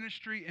take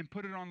ministry and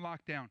put it on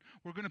lockdown.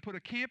 We're going to put a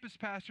campus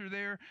pastor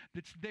there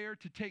that's there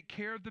to take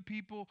care of the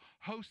people,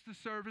 host the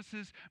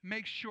services,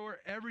 make sure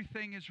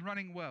everything is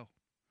running well.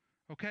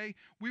 Okay?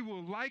 We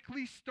will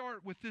likely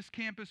start with this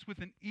campus with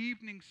an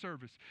evening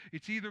service.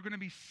 It's either going to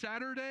be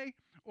Saturday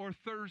or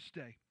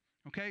Thursday.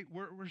 Okay,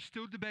 we're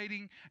still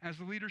debating as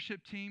a leadership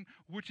team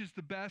which is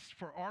the best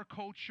for our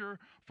culture,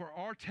 for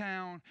our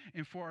town,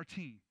 and for our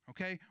team.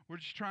 Okay, we're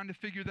just trying to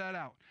figure that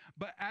out.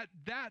 But at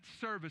that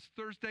service,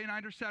 Thursday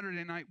night or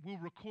Saturday night, we'll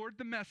record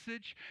the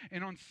message,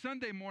 and on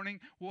Sunday morning,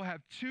 we'll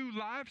have 2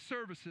 live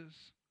services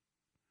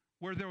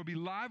where there will be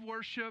live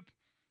worship.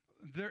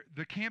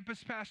 The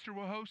campus pastor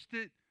will host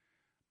it,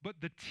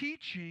 but the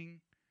teaching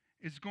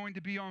is going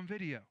to be on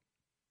video.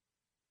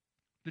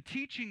 The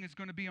teaching is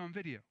going to be on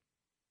video.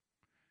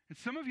 And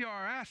some of you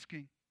are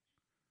asking,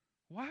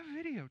 Why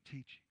video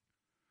teaching?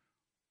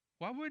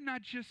 Why wouldn't I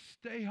just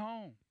stay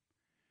home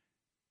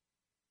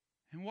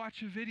and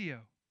watch a video?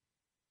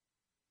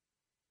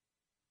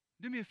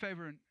 Do me a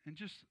favor and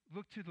just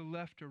look to the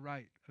left or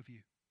right of you.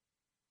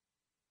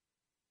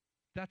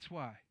 That's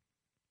why.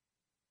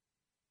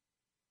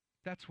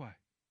 That's why.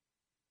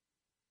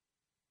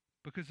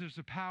 Because there's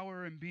a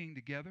power in being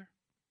together.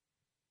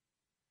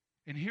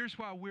 And here's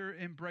why we're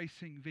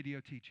embracing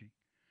video teaching.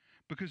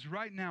 Because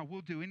right now we'll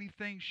do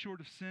anything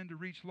short of sin to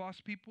reach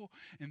lost people,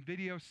 and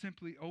video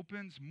simply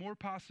opens more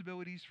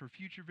possibilities for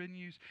future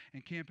venues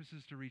and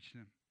campuses to reach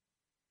them.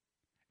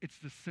 It's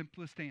the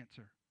simplest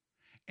answer.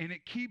 And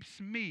it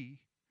keeps me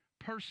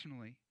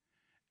personally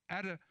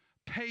at a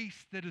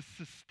pace that is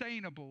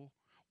sustainable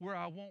where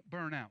I won't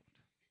burn out.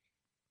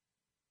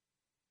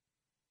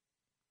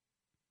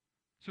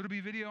 So it'll be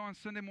video on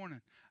Sunday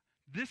morning.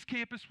 This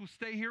campus will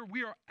stay here.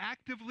 We are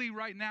actively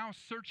right now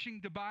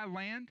searching to buy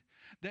land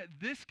that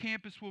this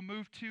campus will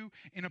move to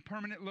in a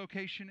permanent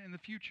location in the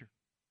future.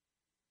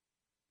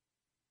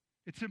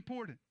 It's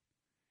important.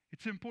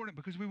 It's important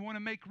because we want to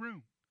make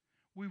room.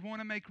 We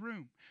want to make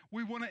room.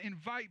 We want to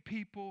invite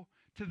people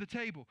to the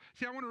table.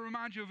 See, I want to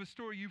remind you of a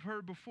story you've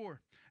heard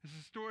before. It's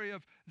the story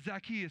of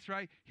Zacchaeus,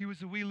 right? He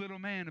was a wee little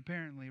man,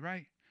 apparently,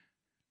 right?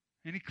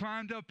 And he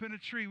climbed up in a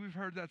tree. We've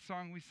heard that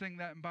song. We sang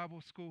that in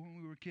Bible school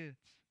when we were kids.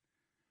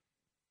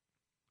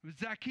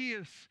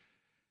 Zacchaeus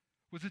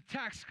was a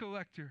tax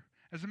collector.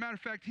 As a matter of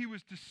fact, he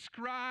was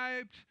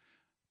described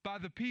by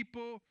the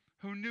people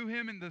who knew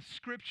him in the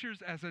scriptures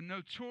as a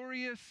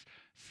notorious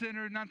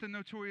sinner, not the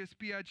notorious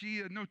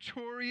B.I.G., a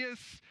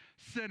notorious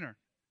sinner,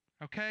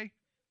 okay?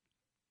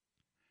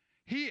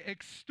 He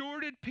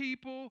extorted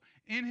people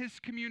in his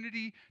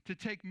community to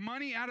take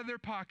money out of their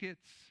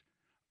pockets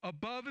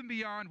above and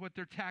beyond what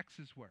their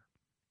taxes were.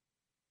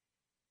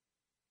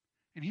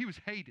 And he was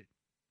hated.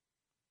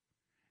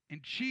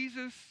 And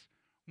Jesus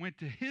went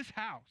to his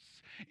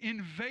house,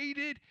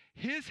 invaded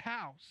his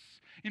house,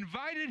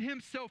 invited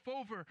himself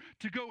over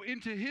to go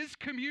into his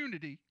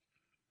community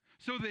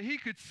so that he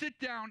could sit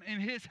down in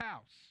his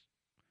house.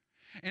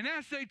 And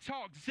as they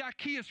talked,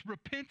 Zacchaeus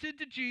repented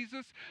to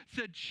Jesus,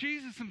 said,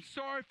 Jesus, I'm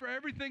sorry for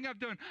everything I've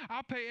done.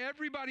 I'll pay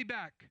everybody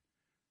back.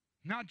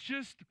 Not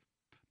just,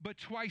 but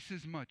twice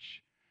as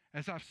much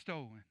as I've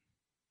stolen.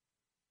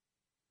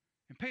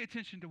 And pay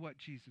attention to what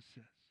Jesus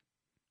says.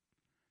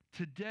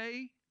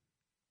 Today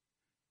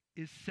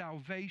is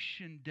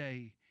Salvation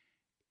Day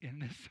in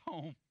this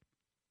home.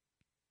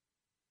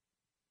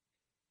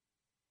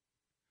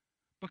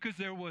 Because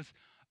there was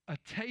a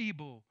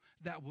table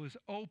that was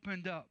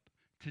opened up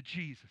to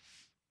Jesus.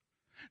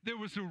 There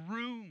was a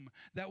room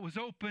that was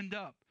opened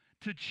up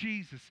to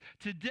Jesus.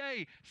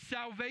 Today,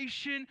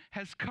 salvation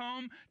has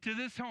come to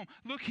this home.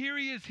 Look, here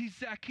he is. He's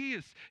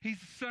Zacchaeus. He's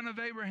the son of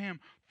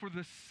Abraham. For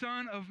the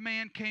Son of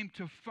Man came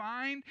to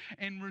find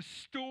and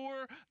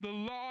restore the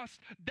lost.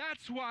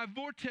 That's why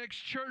Vortex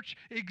Church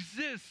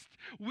exists.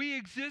 We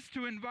exist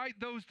to invite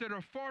those that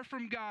are far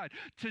from God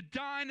to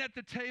dine at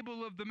the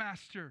table of the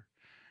Master.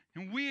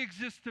 And we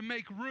exist to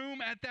make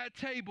room at that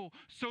table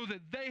so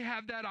that they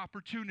have that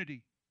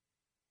opportunity.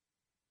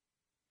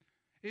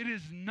 It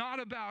is not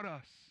about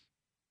us.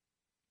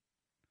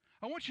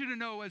 I want you to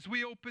know as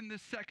we open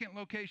this second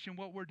location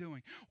what we're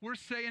doing. We're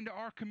saying to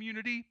our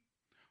community,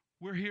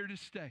 we're here to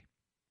stay.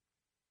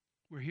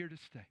 We're here to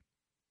stay.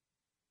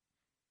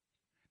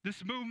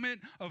 This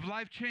movement of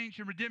life change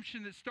and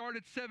redemption that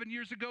started 7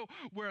 years ago,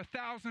 where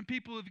 1,000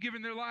 people have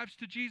given their lives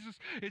to Jesus,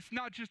 it's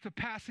not just a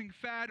passing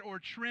fad or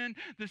trend.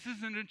 This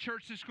isn't a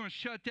church that's going to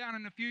shut down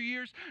in a few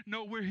years.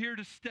 No, we're here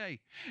to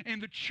stay.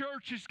 And the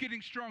church is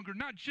getting stronger.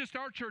 Not just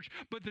our church,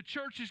 but the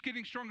church is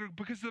getting stronger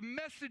because the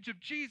message of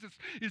Jesus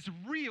is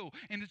real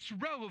and it's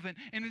relevant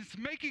and it's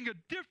making a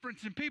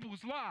difference in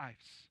people's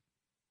lives.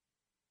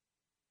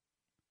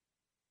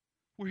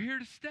 We're here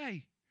to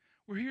stay.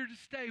 We're here to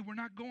stay. We're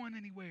not going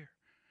anywhere.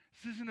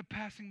 This isn't a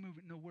passing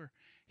movement. No, we're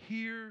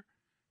here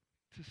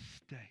to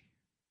stay.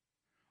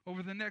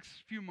 Over the next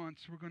few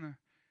months, we're going to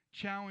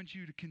challenge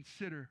you to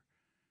consider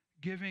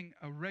giving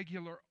a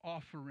regular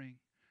offering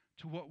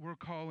to what we're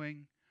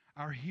calling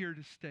our Here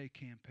to Stay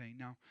campaign.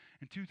 Now,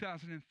 in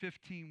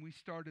 2015, we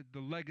started the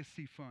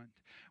Legacy Fund,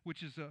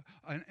 which is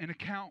an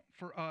account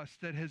for us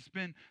that has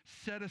been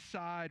set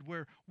aside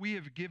where we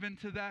have given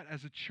to that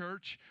as a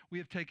church. We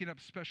have taken up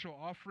special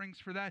offerings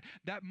for that.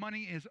 That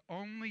money is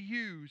only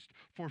used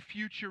for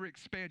future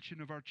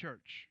expansion of our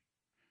church.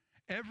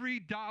 Every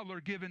dollar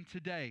given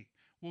today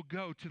will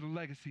go to the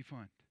Legacy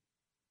Fund.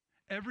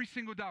 Every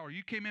single dollar.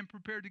 You came in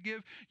prepared to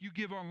give. You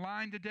give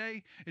online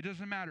today. It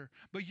doesn't matter.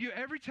 But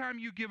every time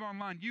you give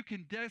online, you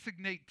can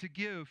designate to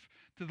give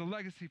to the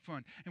Legacy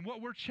Fund. And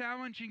what we're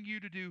challenging you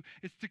to do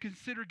is to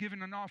consider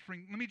giving an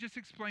offering. Let me just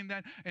explain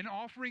that. An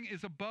offering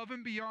is above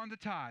and beyond the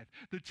tithe.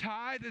 The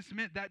tithe is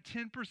meant that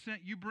 10%.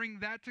 You bring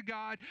that to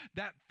God.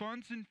 That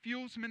funds and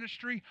fuels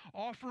ministry.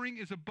 Offering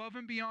is above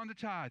and beyond the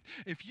tithe.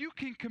 If you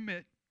can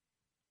commit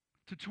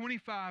to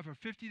 $25 or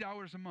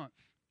 $50 a month,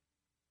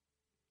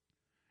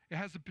 It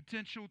has the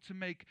potential to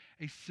make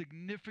a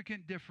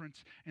significant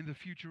difference in the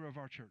future of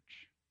our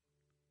church.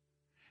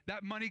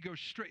 That money goes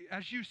straight.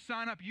 As you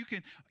sign up, you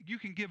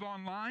can give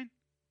online,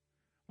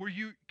 where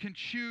you can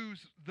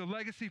choose the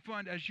Legacy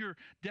Fund as your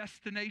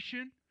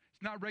destination.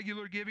 It's not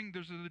regular giving.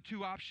 Those are the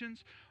two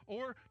options.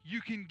 Or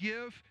you can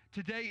give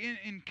today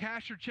in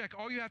cash or check.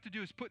 All you have to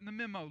do is put in the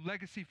memo,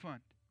 Legacy Fund.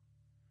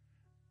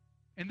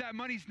 And that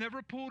money's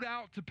never pulled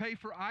out to pay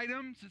for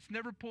items. It's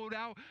never pulled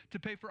out to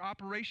pay for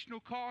operational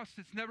costs.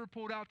 It's never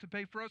pulled out to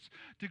pay for us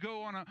to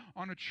go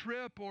on a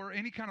trip or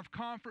any kind of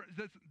conference.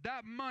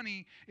 That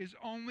money is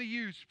only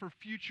used for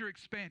future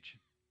expansion.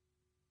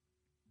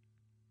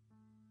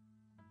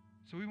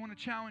 So we want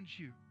to challenge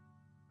you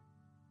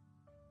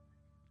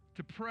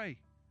to pray.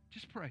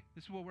 Just pray.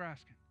 This is what we're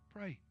asking.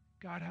 Pray.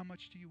 God, how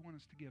much do you want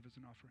us to give as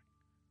an offering?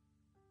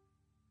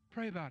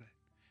 Pray about it.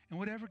 And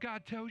whatever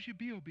God tells you,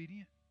 be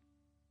obedient.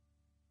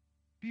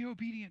 Be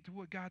obedient to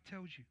what God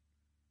tells you.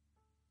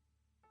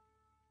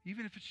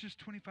 Even if it's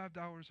just $25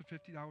 or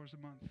 $50 a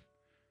month,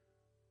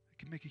 it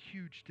can make a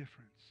huge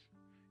difference.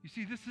 You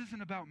see, this isn't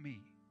about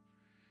me.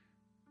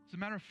 As a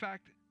matter of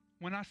fact,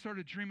 when I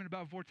started dreaming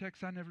about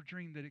Vortex, I never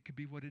dreamed that it could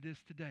be what it is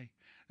today.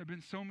 There have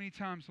been so many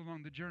times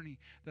along the journey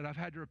that I've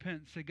had to repent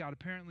and say, God,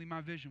 apparently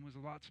my vision was a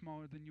lot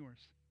smaller than yours.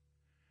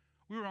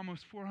 We were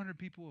almost 400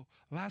 people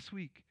last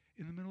week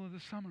in the middle of the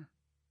summer.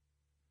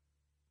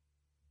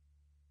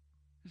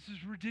 This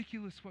is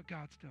ridiculous what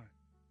God's done.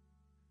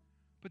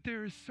 But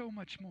there is so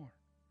much more.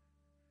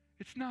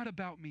 It's not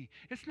about me.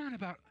 It's not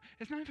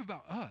even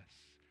about us.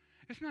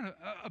 It's not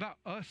about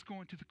us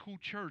going to the cool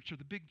church or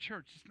the big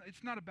church.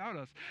 It's not about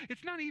us.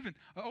 It's not even,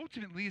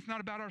 ultimately, it's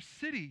not about our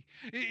city.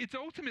 It's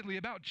ultimately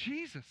about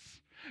Jesus.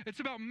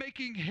 It's about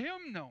making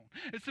him known.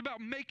 It's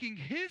about making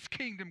his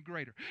kingdom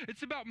greater.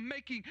 It's about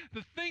making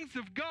the things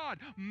of God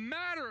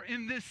matter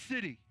in this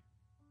city.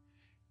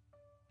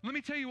 Let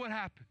me tell you what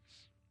happens.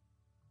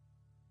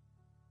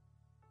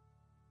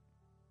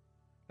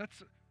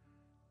 It's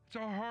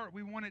our heart.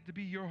 We want it to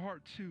be your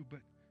heart too. But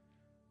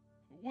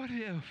what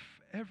if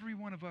every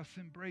one of us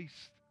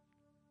embraced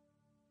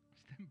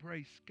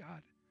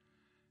God?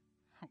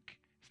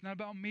 It's not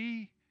about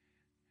me.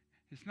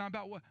 It's not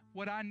about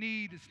what I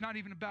need.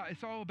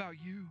 It's all about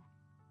you.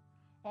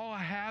 All I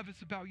have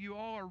is about you.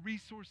 All our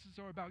resources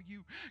are about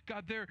you.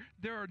 God,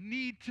 there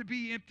need to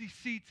be empty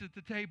seats at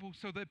the table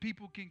so that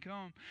people can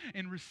come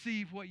and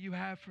receive what you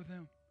have for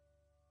them.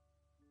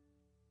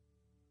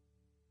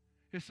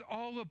 It's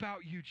all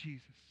about you,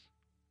 Jesus.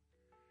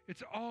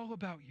 It's all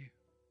about you.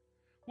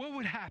 What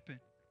would happen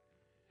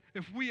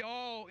if we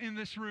all in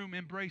this room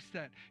embraced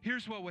that?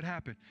 Here's what would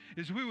happen,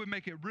 is we would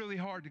make it really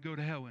hard to go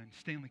to hell in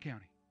Stanley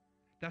County.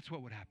 That's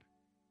what would happen.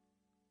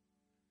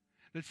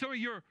 That some of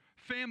your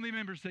family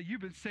members that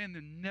you've been saying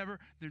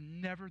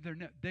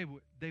they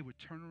would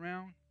turn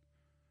around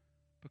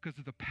because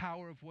of the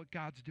power of what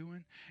God's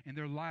doing, and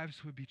their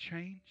lives would be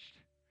changed.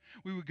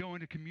 We would go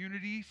into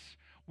communities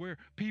where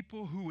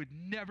people who would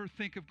never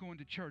think of going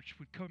to church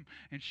would come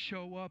and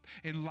show up,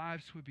 and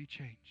lives would be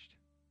changed.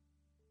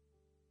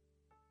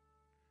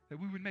 That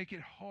we would make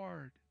it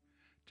hard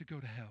to go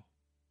to hell.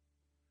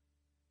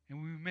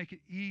 And we would make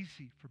it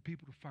easy for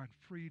people to find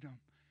freedom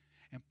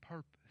and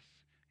purpose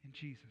in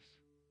Jesus.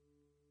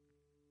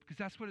 Because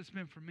that's what it's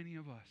been for many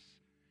of us.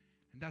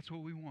 And that's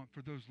what we want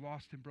for those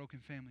lost and broken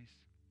families.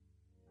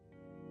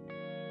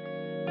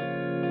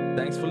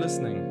 Thanks for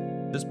listening.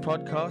 This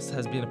podcast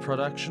has been a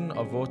production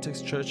of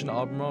Vortex Church in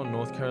Albemarle,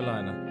 North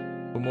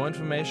Carolina. For more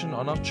information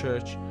on our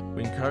church,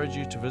 we encourage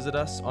you to visit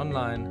us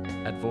online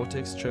at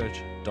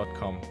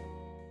vortexchurch.com.